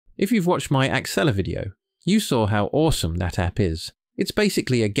If you've watched my Accela video, you saw how awesome that app is. It's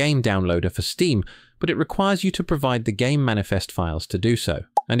basically a game downloader for Steam, but it requires you to provide the game manifest files to do so.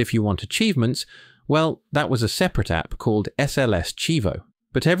 And if you want achievements, well, that was a separate app called SLS-steam.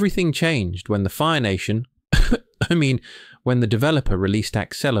 But everything changed when the Fire Nation, when the developer released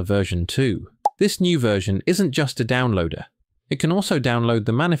Accela version 2. This new version isn't just a downloader. It can also download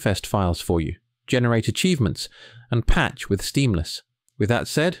the manifest files for you, generate achievements, and patch with Steamless. With that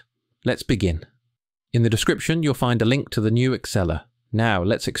said, let's begin. In the description, you'll find a link to the new Accela. Now,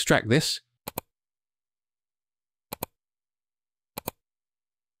 let's extract this.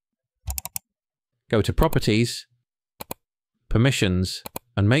 Go to Properties, Permissions,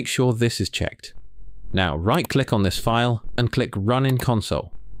 and make sure this is checked. Now, right-click on this file and click Run in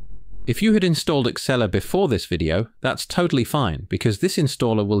Console. If you had installed Accela before this video, that's totally fine, because this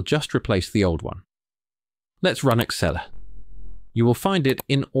installer will just replace the old one. Let's run Accela. You will find it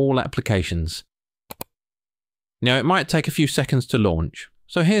in all applications. Now, it might take a few seconds to launch,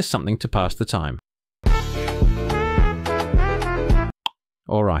 so here's something to pass the time.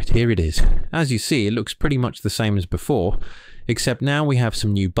 Alright, here it is. As you see, it looks pretty much the same as before, except now we have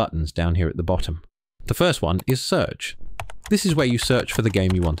some new buttons down here at the bottom. The first one is Search. This is where you search for the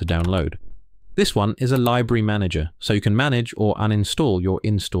game you want to download. This one is a library manager, so you can manage or uninstall your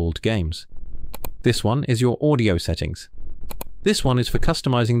installed games. This one is your audio settings. This one is for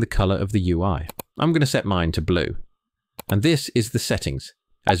customizing the color of the UI. I'm going to set mine to blue. And this is the settings.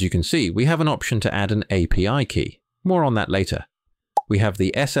 As you can see, we have an option to add an API key. More on that later. We have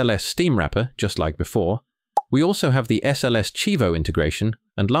the SLS-steam wrapper, just like before. We also have the SLS-steam integration,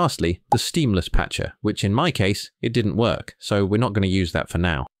 and lastly, the Steamless patcher, which in my case, it didn't work, so we're not going to use that for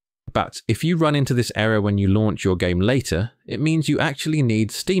now. But if you run into this error when you launch your game later, it means you actually need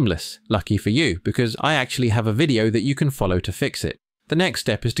Steamless. Lucky for you, because I actually have a video that you can follow to fix it. The next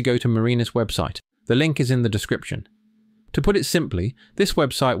step is to go to Morrenus' website. The link is in the description. To put it simply, this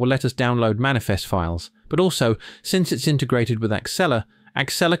website will let us download manifest files, but also, since it's integrated with Accela,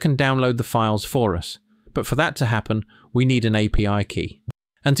 Accela can download the files for us. But for that to happen, we need an API key.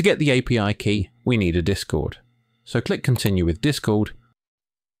 And to get the API key, we need a Discord. So click Continue with Discord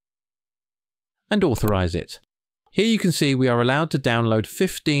and authorize it. Here you can see we are allowed to download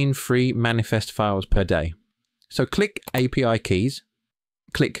 15 free manifest files per day. So click API keys,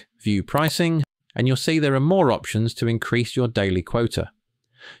 click View Pricing, and you'll see there are more options to increase your daily quota.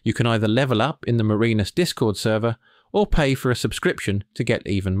 You can either level up in the Morrenus Discord server or pay for a subscription to get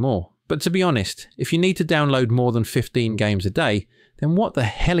even more. But to be honest, if you need to download more than 15 games a day, then what the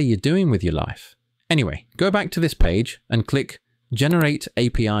hell are you doing with your life? Anyway, go back to this page and click Generate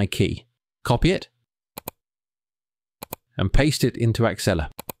API Key. Copy it and paste it into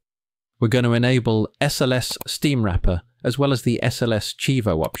Accela. We're going to enable SLS-steam wrapper as well as the SLS-steam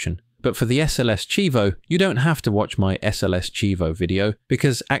option. But for the SLS-steam, you don't have to watch my SLS-steam video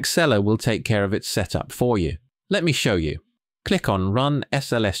because Accela will take care of its setup for you. Let me show you. Click on Run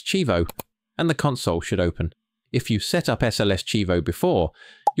SLS-steam and the console should open. If you set up SLS-steam before,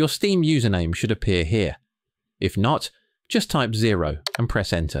 your Steam username should appear here. If not, just type 0 and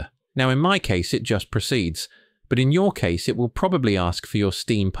press Enter. Now in my case it just proceeds, but in your case it will probably ask for your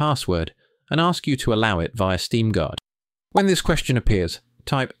Steam password and ask you to allow it via SteamGuard. When this question appears,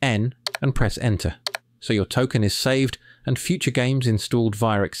 type N and press Enter. So your token is saved and future games installed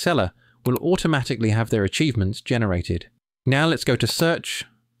via Accela will automatically have their achievements generated. Now let's go to Search,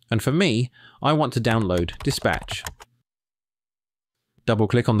 and for me, I want to download Dispatch.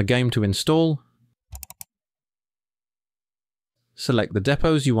 Double-click on the game to install. Select the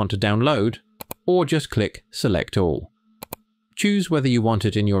depots you want to download, or just click Select All. Choose whether you want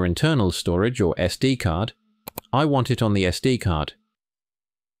it in your internal storage or SD card. I want it on the SD card.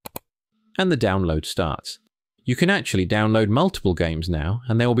 And the download starts. You can actually download multiple games now,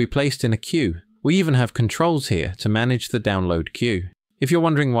 and they will be placed in a queue. We even have controls here to manage the download queue. If you're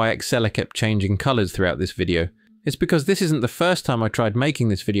wondering why Accela kept changing colors throughout this video, it's because this isn't the first time I tried making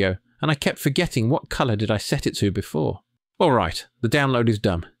this video, and I kept forgetting what color did I set it to before. Alright, the download is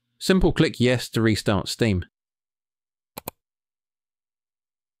done. Simple click yes to restart Steam.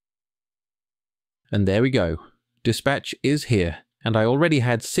 And there we go. Dispatch is here, and I already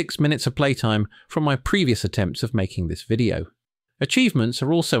had 6 minutes of playtime from my previous attempts of making this video. Achievements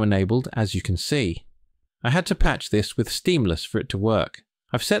are also enabled, as you can see. I had to patch this with Steamless for it to work.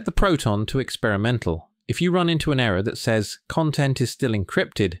 I've set the Proton to experimental. If you run into an error that says content is still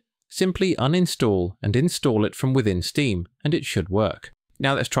encrypted, simply uninstall and install it from within Steam, and it should work.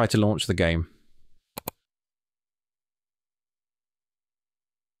 Now let's try to launch the game.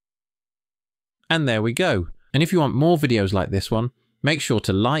 And there we go. And if you want more videos like this one, Make sure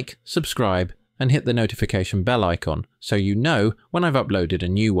to like, subscribe, and hit the notification bell icon so you know when I've uploaded a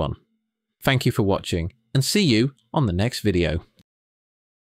new one. Thank you for watching, and see you on the next video.